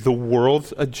 2, the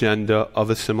world's agenda of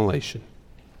assimilation.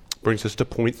 Brings us to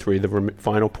point 3, the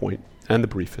final point, and the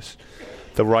briefest.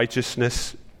 The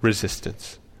righteousness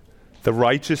resistance. The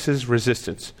righteousness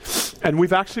resistance. And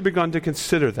we've actually begun to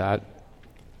consider that,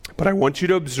 but I want you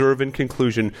to observe in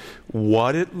conclusion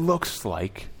what it looks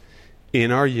like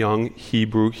in our young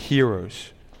Hebrew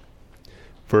heroes.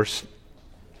 Verse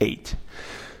 8.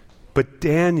 But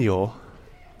Daniel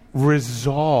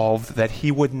resolved that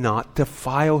he would not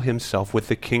defile himself with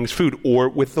the king's food or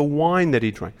with the wine that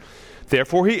he drank.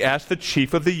 Therefore he asked the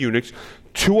chief of the eunuchs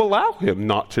to allow him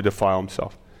not to defile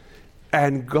himself.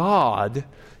 And God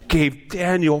gave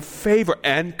Daniel favor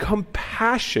and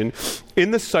compassion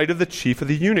in the sight of the chief of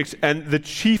the eunuchs. And the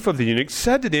chief of the eunuchs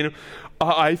said to Daniel,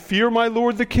 I fear my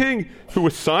lord the king, who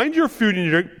assigned your food and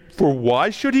your drink, for why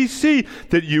should he see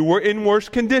that you were in worse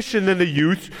condition than the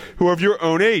youths who are of your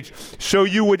own age? So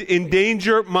you would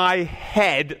endanger my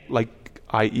head, like,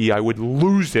 i.e., I would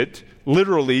lose it,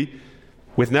 literally,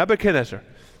 with Nebuchadnezzar.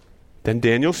 Then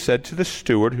Daniel said to the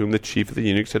steward, whom the chief of the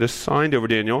eunuchs had assigned over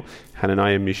Daniel,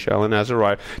 Hananiah, Mishael, and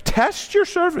Azariah, test your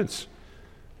servants.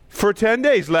 For 10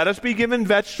 days, let us be given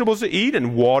vegetables to eat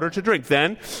and water to drink.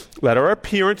 Then let our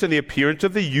appearance and the appearance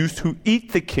of the youths who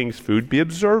eat the king's food be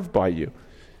observed by you,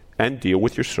 and deal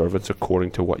with your servants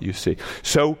according to what you see.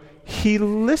 So he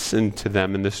listened to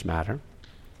them in this matter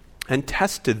and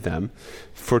tested them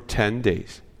for 10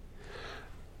 days.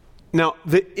 Now,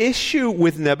 the issue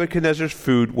with Nebuchadnezzar's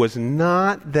food was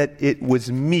not that it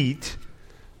was meat,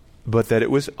 but that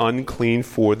it was unclean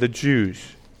for the Jews.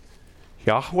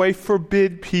 Yahweh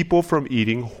forbid people from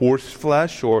eating horse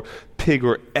flesh or pig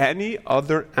or any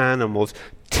other animals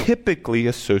typically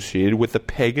associated with the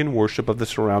pagan worship of the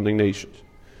surrounding nations.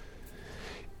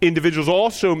 Individuals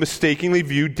also mistakenly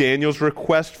viewed Daniel's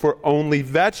request for only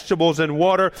vegetables and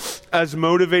water as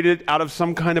motivated out of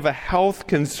some kind of a health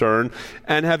concern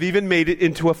and have even made it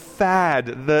into a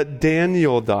fad, the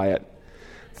Daniel diet.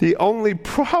 The only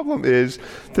problem is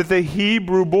that the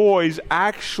Hebrew boys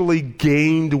actually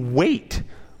gained weight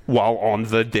while on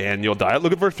the Daniel diet.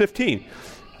 Look at verse 15.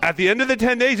 At the end of the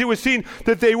 10 days, it was seen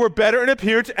that they were better in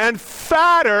appearance and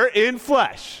fatter in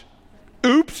flesh.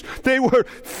 Oops, they were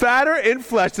fatter in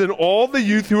flesh than all the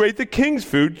youth who ate the king's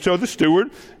food. So the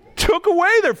steward took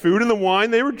away their food and the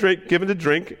wine they were given to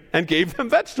drink and gave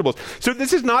them vegetables. So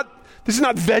this is not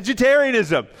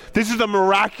vegetarianism. This is the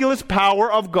miraculous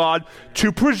power of God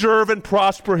to preserve and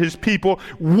prosper his people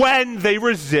when they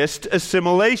resist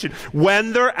assimilation,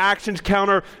 when their actions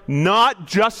counter not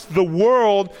just the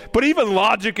world, but even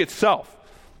logic itself.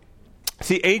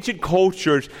 See, ancient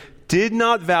cultures did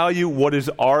not value what is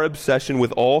our obsession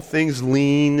with all things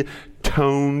lean,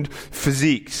 toned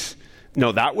physiques.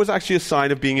 No, that was actually a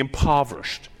sign of being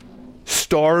impoverished,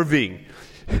 starving.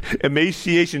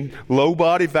 Emaciation, low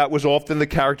body fat was often the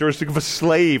characteristic of a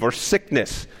slave or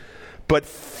sickness. But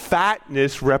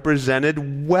fatness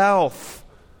represented wealth,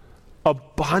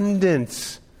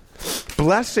 abundance,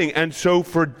 blessing. And so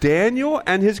for Daniel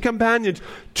and his companions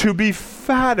to be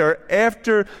fatter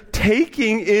after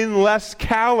taking in less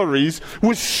calories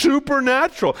was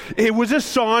supernatural. It was a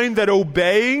sign that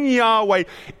obeying Yahweh,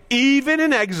 even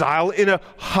in exile, in a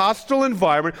hostile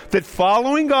environment, that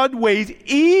following God's ways,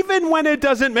 even when it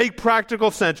doesn't make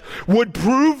practical sense, would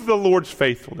prove the Lord's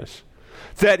faithfulness.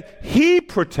 That he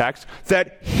protects,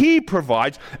 that he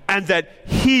provides, and that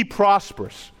he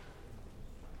prospers.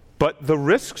 But the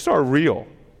risks are real.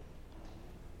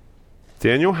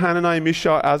 Daniel, Hananiah,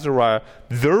 Mishael, Azariah,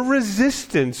 their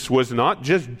resistance was not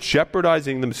just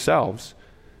jeopardizing themselves.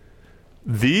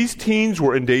 These teens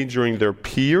were endangering their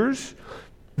peers,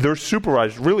 their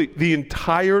supervisors. Really, the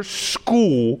entire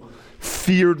school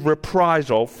feared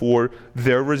reprisal for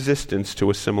their resistance to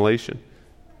assimilation.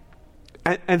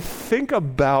 And think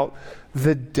about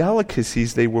the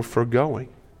delicacies they were foregoing.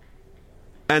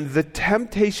 And the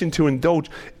temptation to indulge,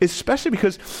 especially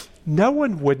because no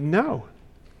one would know.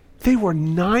 They were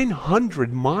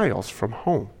 900 miles from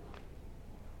home.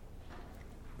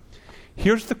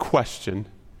 Here's the question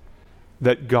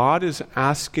that God is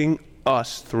asking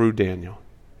us through Daniel.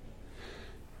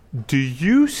 Do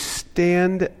you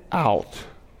stand out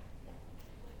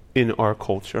in our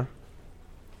culture?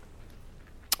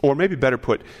 Or maybe better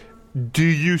put, do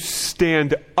you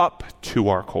stand up to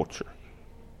our culture?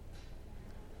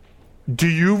 Do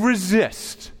you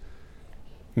resist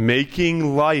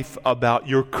making life about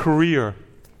your career,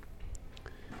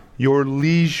 your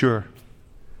leisure,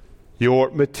 your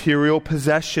material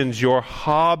possessions, your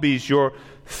hobbies, your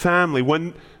family?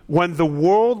 When the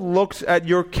world looks at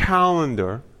your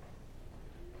calendar,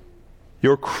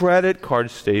 your credit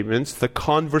card statements, the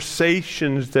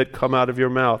conversations that come out of your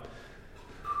mouth,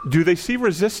 do they see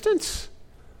resistance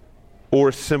or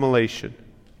assimilation?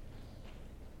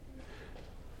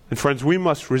 And friends, we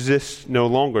must resist no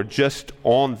longer just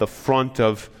on the front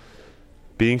of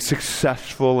being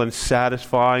successful and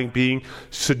satisfying, being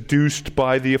seduced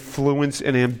by the affluence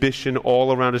and ambition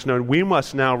all around us. No, we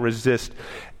must now resist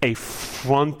a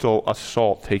frontal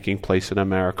assault taking place in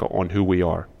America on who we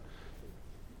are.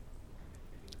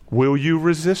 Will you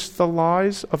resist the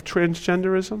lies of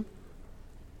transgenderism?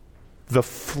 The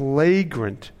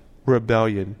flagrant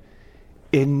rebellion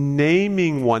in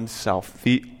naming oneself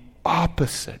the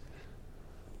opposite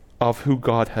of who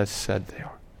God has said they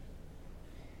are.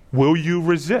 Will you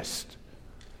resist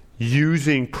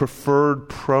using preferred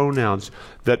pronouns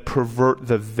that pervert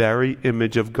the very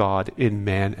image of God in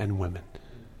man and women,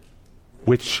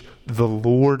 which the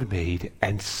Lord made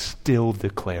and still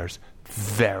declares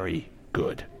very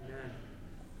good?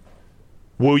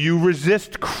 Will you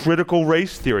resist critical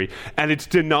race theory and its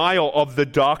denial of the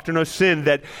doctrine of sin,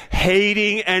 that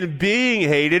hating and being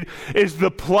hated is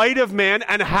the plight of man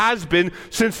and has been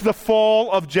since the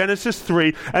fall of Genesis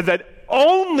 3, and that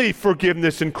only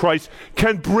forgiveness in Christ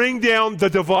can bring down the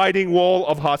dividing wall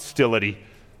of hostility?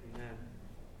 Amen.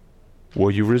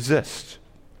 Will you resist?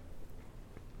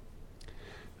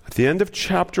 At the end of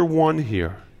chapter 1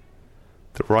 here,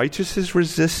 the righteous'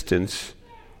 resistance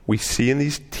we see in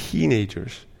these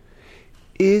teenagers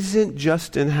isn't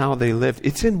just in how they live,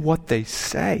 it's in what they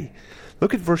say.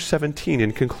 Look at verse 17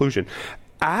 in conclusion.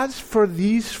 As for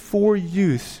these 4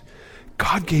 youths,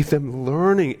 God gave them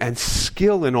learning and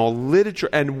skill in all literature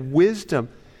and wisdom.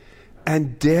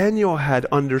 And Daniel had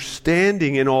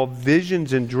understanding in all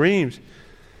visions and dreams.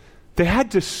 They had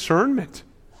discernment.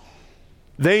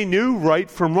 They knew right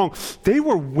from wrong. They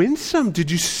were winsome.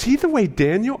 Did you see the way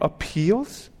Daniel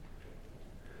appeals?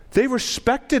 They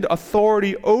respected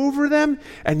authority over them,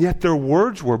 and yet their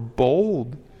words were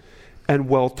bold and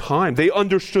well-timed. They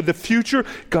understood the future.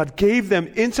 God gave them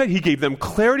insight. He gave them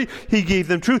clarity. He gave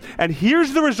them truth. And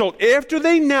here's the result. After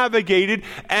they navigated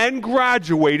and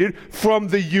graduated from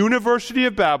the University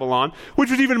of Babylon,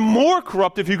 which was even more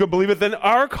corrupt, if you could believe it, than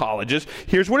our colleges,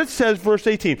 here's what it says, verse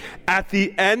 18. At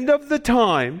the end of the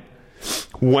time,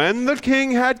 when the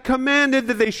king had commanded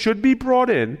that they should be brought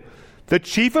in, the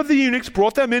chief of the eunuchs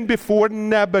brought them in before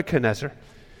Nebuchadnezzar.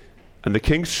 And the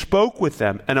king spoke with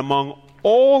them, and among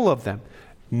all of them,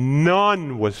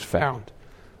 none was found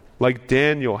like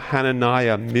Daniel,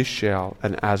 Hananiah, Mishael,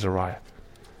 and Azariah.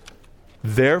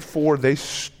 Therefore they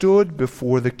stood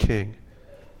before the king.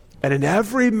 And in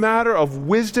every matter of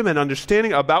wisdom and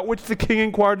understanding about which the king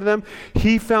inquired of them,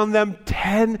 he found them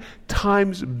 10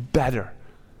 times better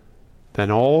than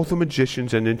all the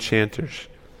magicians and enchanters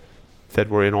that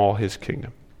were in all his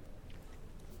kingdom.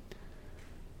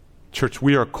 Church,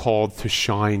 we are called to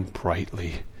shine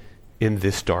brightly in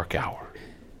this dark hour.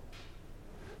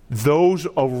 Those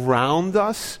around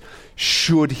us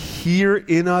should hear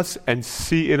in us and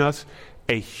see in us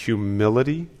a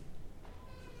humility,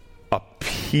 a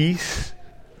peace,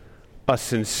 a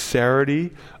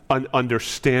sincerity, an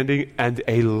understanding, and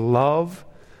a love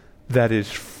that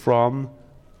is from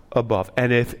above.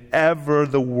 And if ever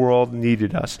the world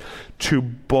needed us to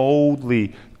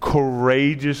boldly,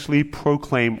 courageously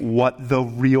proclaim what the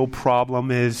real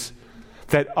problem is,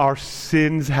 that our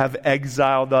sins have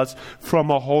exiled us from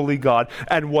a holy God,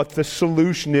 and what the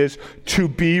solution is to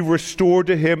be restored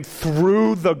to him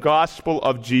through the gospel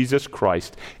of Jesus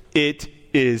Christ, it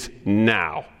is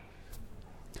now.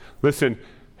 Listen,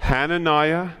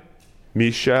 Hananiah,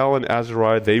 Mishael, and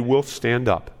Azariah, they will stand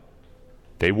up.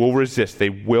 They will resist. They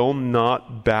will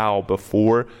not bow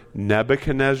before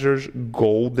Nebuchadnezzar's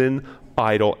golden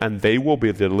idol, and they will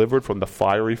be delivered from the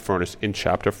fiery furnace in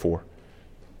chapter 4.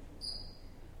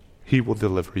 He will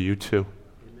deliver you too.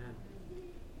 Amen.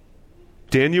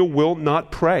 Daniel will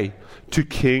not pray to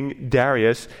King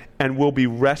Darius and will be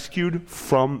rescued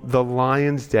from the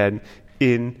lion's den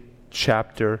in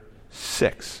chapter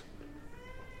 6.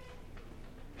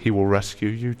 He will rescue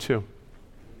you too.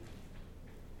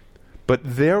 But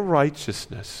their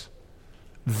righteousness,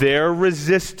 their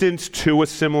resistance to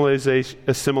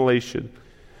assimilation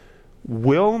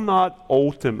will not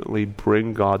ultimately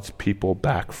bring God's people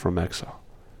back from exile.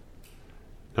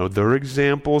 Now, their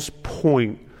examples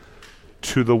point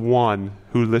to the one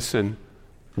who, listen,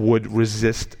 would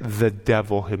resist the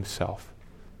devil himself,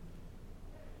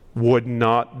 would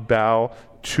not bow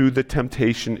to the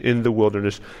temptation in the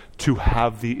wilderness to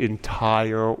have the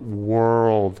entire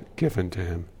world given to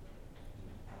him.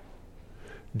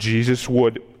 Jesus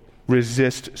would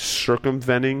resist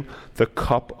circumventing the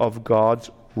cup of God's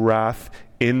wrath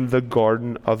in the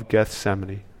Garden of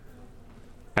Gethsemane.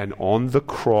 And on the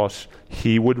cross,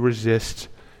 he would resist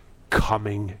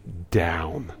coming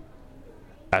down,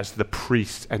 as the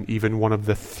priests and even one of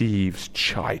the thieves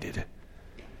chided.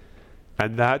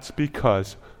 And that's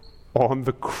because on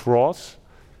the cross,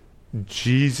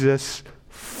 Jesus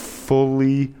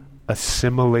fully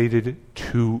assimilated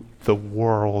to the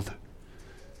world.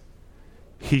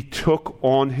 He took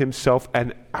on himself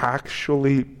and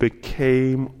actually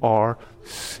became our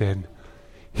sin.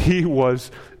 He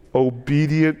was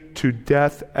obedient to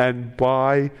death, and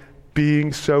by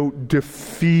being so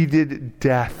defeated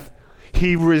death.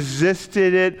 He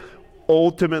resisted it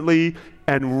ultimately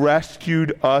and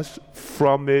rescued us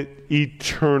from it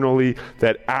eternally,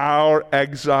 that our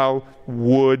exile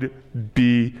would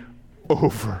be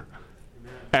over.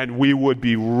 And we would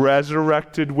be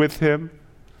resurrected with him,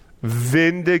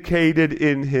 vindicated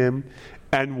in him,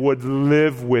 and would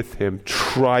live with him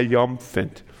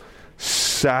triumphant,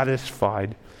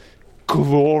 satisfied,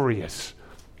 glorious,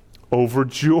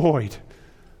 overjoyed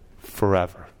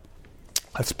forever.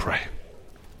 Let's pray.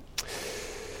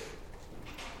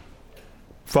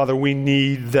 Father, we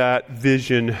need that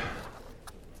vision.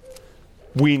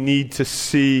 We need to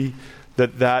see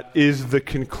that that is the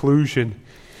conclusion.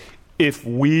 If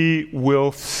we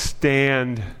will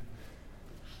stand,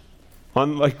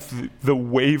 unlike the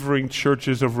wavering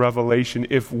churches of Revelation,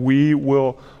 if we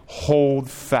will hold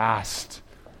fast,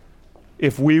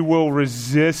 if we will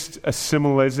resist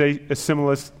assimilation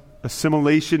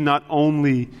not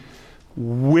only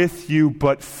with you,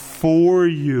 but for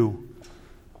you,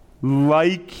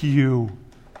 like you,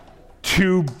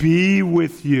 to be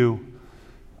with you,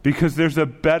 because there's a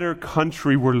better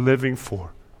country we're living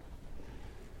for.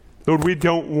 Lord, we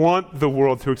don't want the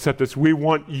world to accept us. We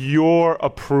want your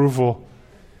approval.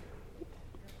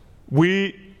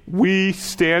 We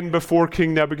stand before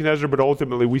King Nebuchadnezzar, but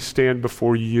ultimately we stand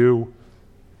before you.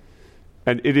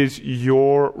 And it is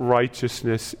your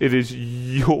righteousness. It is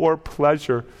your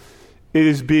pleasure. It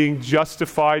is being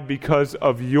justified because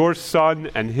of your Son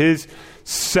and his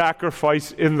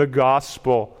sacrifice in the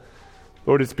gospel.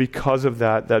 Lord, it's because of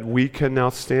that we can now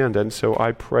stand. And so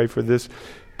I pray for this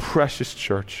precious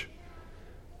church,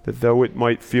 that though it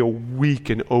might feel weak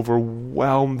and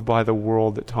overwhelmed by the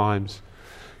world at times,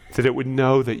 that it would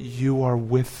know that you are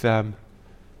with them,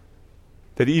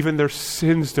 that even their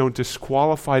sins don't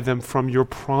disqualify them from your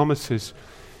promises.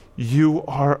 You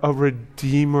are a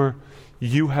redeemer.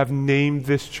 You have named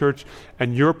this church,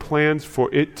 and your plans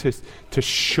for it to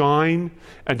shine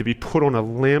and to be put on a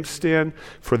lampstand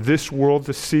for this world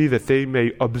to see, that they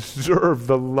may observe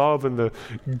the love and the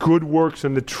good works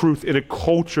and the truth in a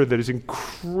culture that is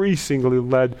increasingly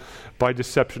led by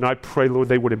deception. I pray, Lord,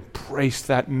 they would embrace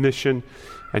that mission,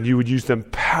 and you would use them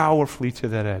powerfully to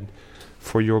that end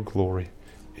for your glory.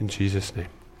 In Jesus' name,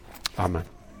 amen.